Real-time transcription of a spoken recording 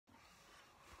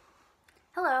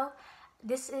Hello,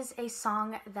 this is a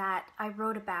song that I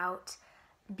wrote about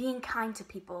being kind to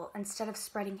people instead of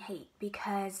spreading hate,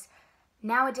 because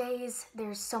nowadays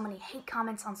there's so many hate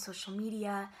comments on social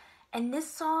media, and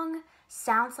this song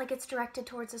sounds like it's directed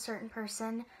towards a certain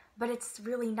person, but it's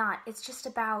really not. It's just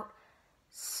about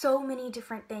so many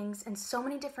different things, and so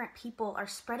many different people are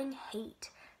spreading hate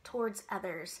towards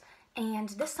others, and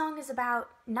this song is about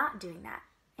not doing that,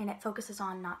 and it focuses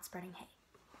on not spreading hate.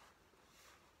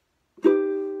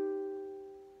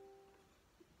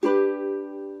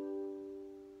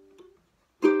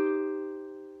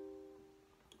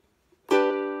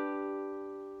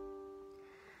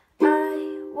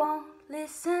 Won't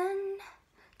listen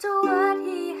to what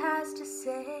he has to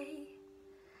say.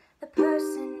 The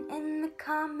person in the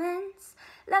comments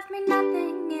left me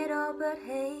nothing at all but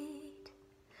hate.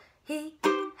 He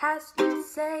has to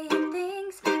say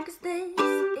things, 'cause this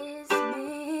is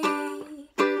me.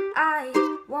 I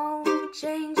won't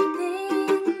change a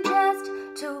thing just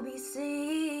to be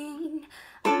seen.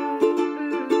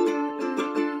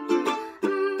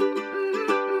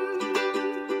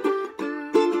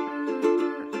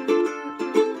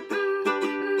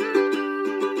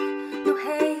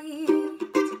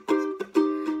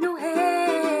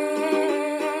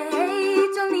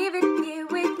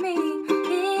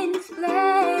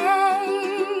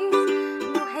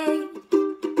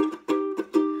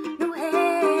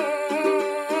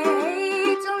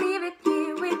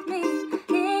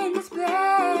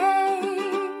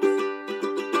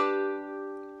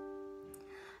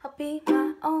 I'll be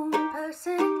my own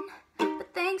person,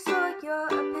 but thanks for your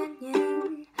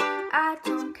opinion. I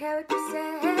don't care what you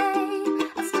say,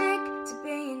 I'll stick to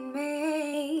being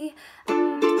me.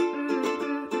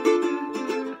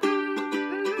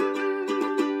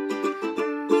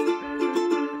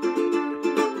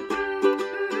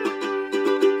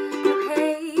 No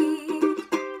hate,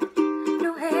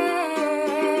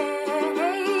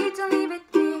 don't leave it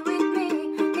here with me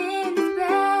in this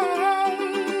place.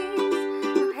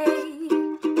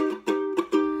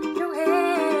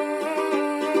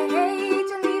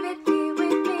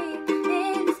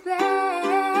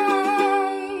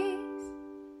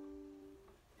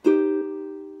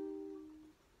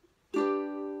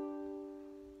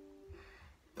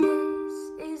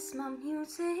 My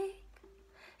music,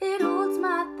 it holds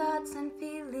my thoughts and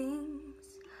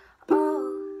feelings,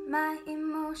 all my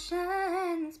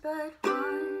emotions but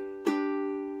one.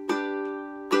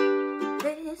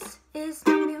 This is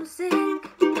my music,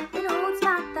 it holds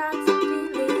my thoughts and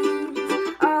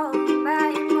feelings, all my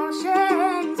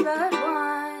emotions but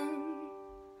one.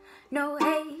 No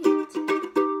hate,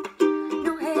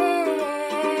 no hate,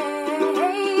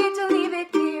 don't leave it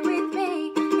here with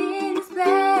me in this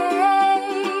place.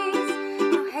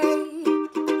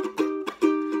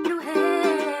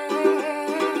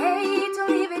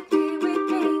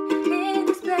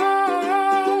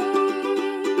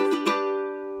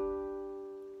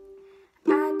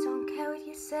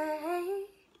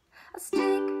 I'll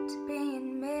stick